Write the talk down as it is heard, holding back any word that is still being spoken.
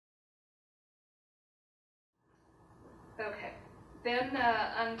Then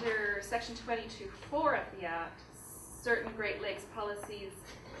under Section 22.4 of the Act, certain Great Lakes policies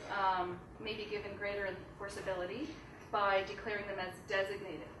may be given greater enforceability by declaring them as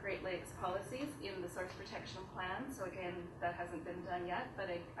designated Great Lakes policies in the Source Protection Plan. So again, that hasn't been done yet, but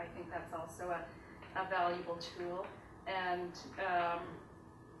I think that's also a valuable tool. And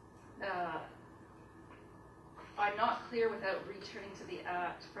I'm not clear without returning to the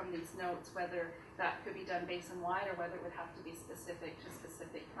Act from these notes whether that could be done basin-wide or whether it would have to be specific to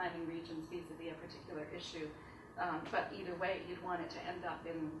specific planning regions vis-a-vis a particular issue. But either way, you'd want it to end up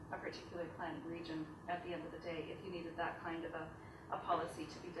in a particular planning region at the end of the day if you needed that kind of a policy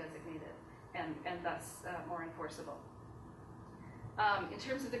to be designated and thus more enforceable. In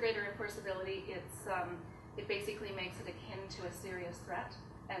terms of the greater enforceability, it basically makes it akin to a serious threat,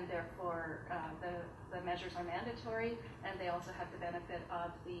 and therefore the measures are mandatory, and they also have the benefit of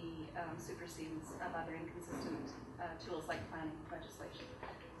the supersedence of other inconsistent tools like planning legislation.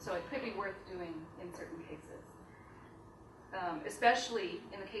 So it could be worth doing in certain cases. Especially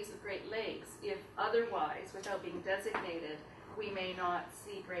in the case of Great Lakes, if otherwise, without being designated, we may not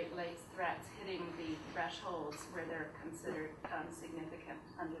see Great Lakes threats hitting the thresholds where they're considered significant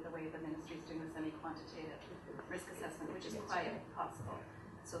under the way the ministry is doing the semi-quantitative risk assessment, which is quite possible.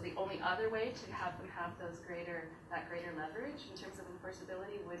 So the only other way to have them have that greater leverage in terms of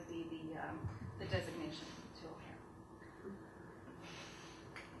enforceability would be the designation tool here.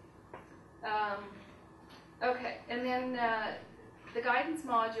 Okay, and then the guidance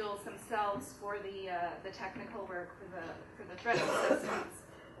modules themselves for the technical work for the threat assessments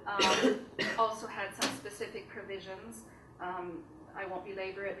also had some specific provisions. I won't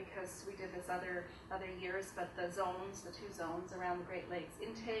belabor it because we did this other years, but the zones, the two zones around the Great Lakes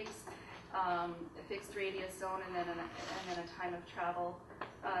intakes, a fixed radius zone, and then a time of travel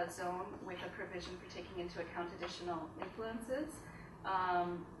zone with a provision for taking into account additional influences.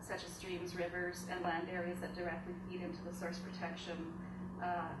 Such as streams, rivers, and land areas that directly feed into the source protection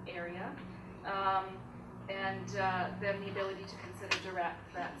area. And then the ability to consider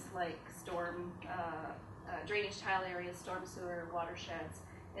direct threats like storm, drainage tile areas, storm sewer, watersheds,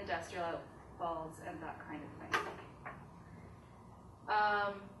 industrial outfalls, and that kind of thing.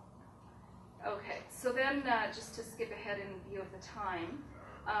 Okay, so then just to skip ahead in view of the time,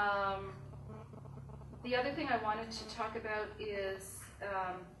 the other thing I wanted to talk about is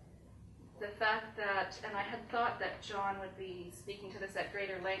the fact that, and I had thought that John would be speaking to this at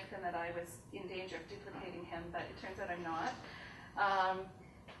greater length and that I was in danger of duplicating him, but it turns out I'm not.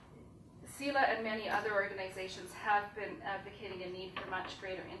 CELA and many other organizations have been advocating a need for much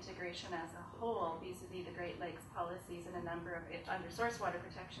greater integration as a whole vis-a-vis the Great Lakes policies and a number of, under source water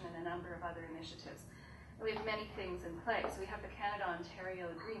protection and a number of other initiatives. We have many things in place. We have the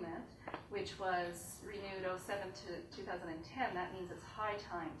Canada-Ontario Agreement, which was renewed 2007 to 2010. That means it's high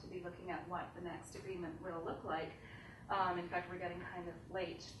time to be looking at what the next agreement will look like. In fact, we're getting kind of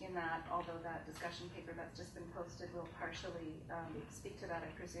late in that, although that discussion paper that's just been posted will partially speak to that, I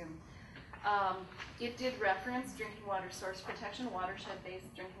presume. It did reference drinking water source protection,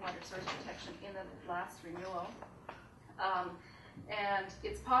 watershed-based drinking water source protection in the last renewal. And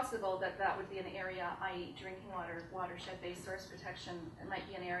it's possible that that would be an area, i.e. drinking water, watershed-based source protection, it might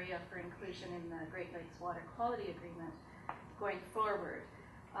be an area for inclusion in the Great Lakes Water Quality Agreement going forward.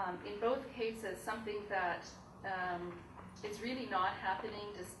 In both cases, something that is really not happening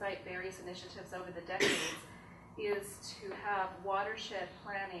despite various initiatives over the decades is to have watershed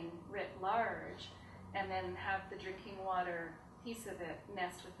planning writ large and then have the drinking water piece of it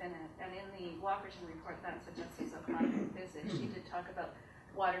nest within it. And in the Walkerton report, that's what Justice O'Connor envisaged. She did talk about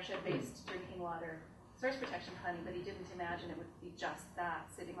watershed-based drinking water source protection planning, but he didn't imagine it would be just that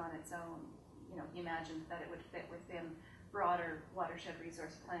sitting on its own. You know, he imagined that it would fit within broader watershed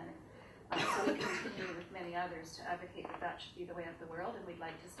resource planning. So we continue with many others to advocate that that should be the way of the world, and we'd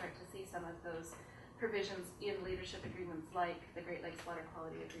like to start to see some of those provisions in leadership agreements like the Great Lakes Water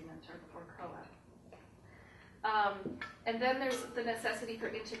Quality Agreement or COA. And then there's the necessity for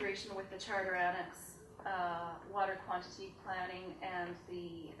integration with the Charter Annex, water quantity planning, and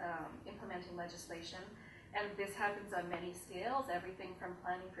the implementing legislation. And this happens on many scales, everything from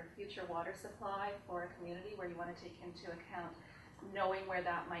planning for future water supply for a community where you want to take into account knowing where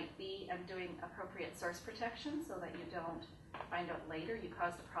that might be and doing appropriate source protection so that you don't find out later you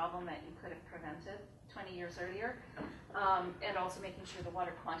caused a problem that you could have prevented 20 years earlier. And also making sure the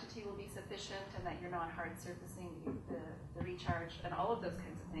water quantity will be sufficient and that you're not hard surfacing the recharge and all of those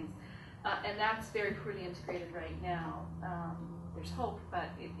kinds of things. And that's very poorly integrated right now. There's hope, but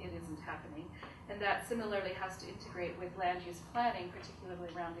it isn't happening. And that similarly has to integrate with land use planning, particularly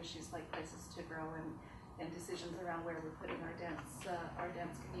around issues like places to grow and and decisions around where we're putting our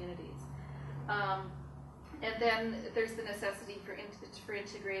dense communities. And then there's the necessity for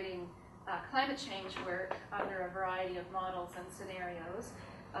integrating climate change work under a variety of models and scenarios.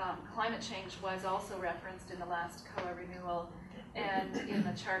 Climate change was also referenced in the last COA renewal and in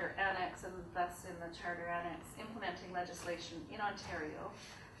the Charter Annex, and thus in the Charter Annex implementing legislation in Ontario.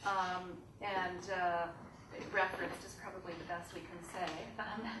 Referenced is probably the best we can say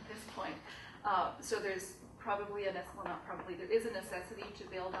at this point. So there's probably there is a necessity to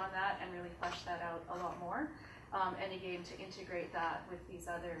build on that and really flesh that out a lot more. And again, to integrate that with these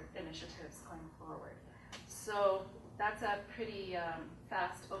other initiatives going forward. So that's a pretty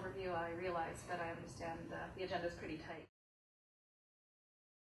fast overview. I realize that I understand the agenda is pretty tight.